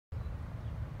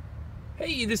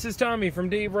Hey, this is Tommy from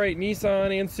Dave Wright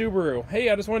Nissan and Subaru.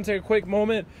 Hey, I just want to take a quick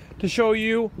moment to show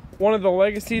you one of the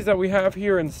Legacies that we have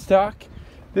here in stock.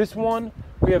 This one,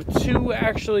 we have two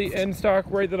actually in stock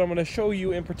right that I'm going to show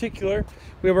you in particular.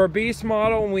 We have our base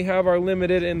model and we have our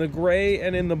limited in the gray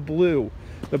and in the blue.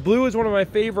 The blue is one of my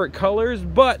favorite colors,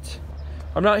 but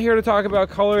I'm not here to talk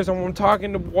about colors. I'm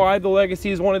talking to why the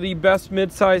Legacy is one of the best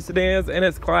mid-size sedans in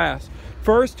its class.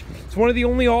 First, it's one of the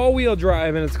only all-wheel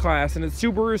drive in its class, and it's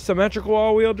Subaru's symmetrical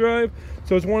all-wheel drive,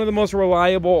 so it's one of the most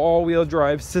reliable all-wheel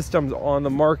drive systems on the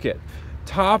market.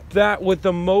 Top that with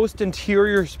the most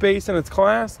interior space in its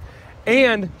class,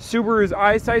 and Subaru's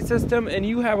eyesight system, and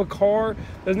you have a car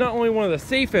that's not only one of the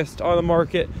safest on the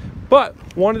market, but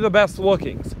one of the best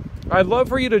lookings. I'd love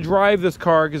for you to drive this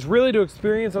car, because really to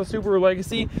experience a Subaru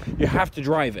Legacy, you have to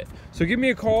drive it. So give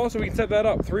me a call so we can set that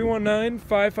up.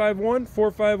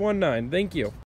 319-551-4519. Thank you.